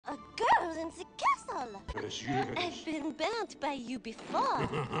in the castle. Yes. I've been burnt by you before.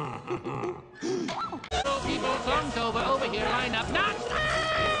 So people from over here, line up.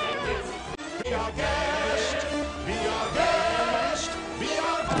 Nonsense! Be our guest. Be our guest. Be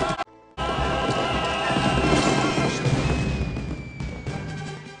our guest.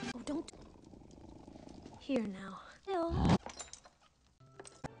 Oh, don't. Here now. No.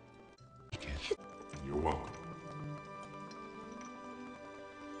 You're welcome.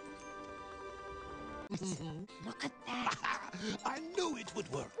 Look at that. I knew it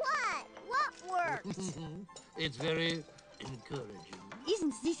would work. What works? It's very encouraging.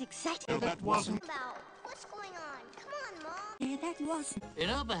 Isn't this exciting? No, that wasn't. What's going on? Come on, Mom. Yeah, that wasn't. You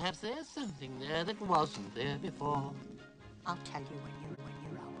know, perhaps there's something there that wasn't there before. I'll tell you when you're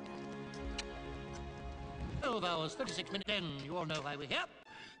older. 12 hours, 36 minutes in. You all know why we're here.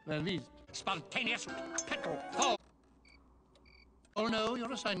 Well, these spontaneous petrol fall. All know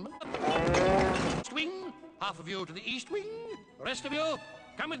your assignment. East wing, half of you to the east wing. The rest of you,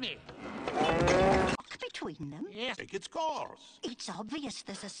 come with me. Spark between them? Yes. Take its course. It's obvious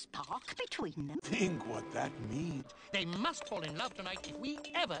there's a spark between them. Think what that means. They must fall in love tonight if we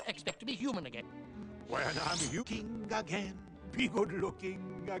ever expect to be human again. When I'm you king again, be good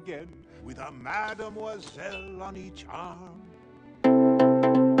looking again, with a mademoiselle on each arm.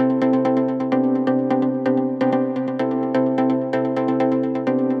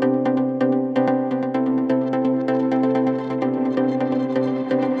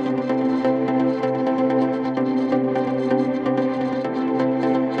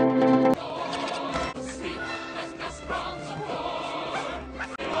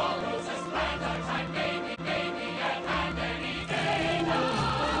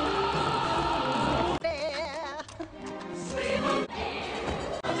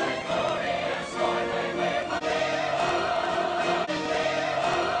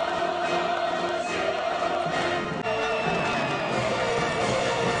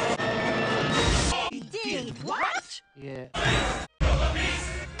 What? Yeah.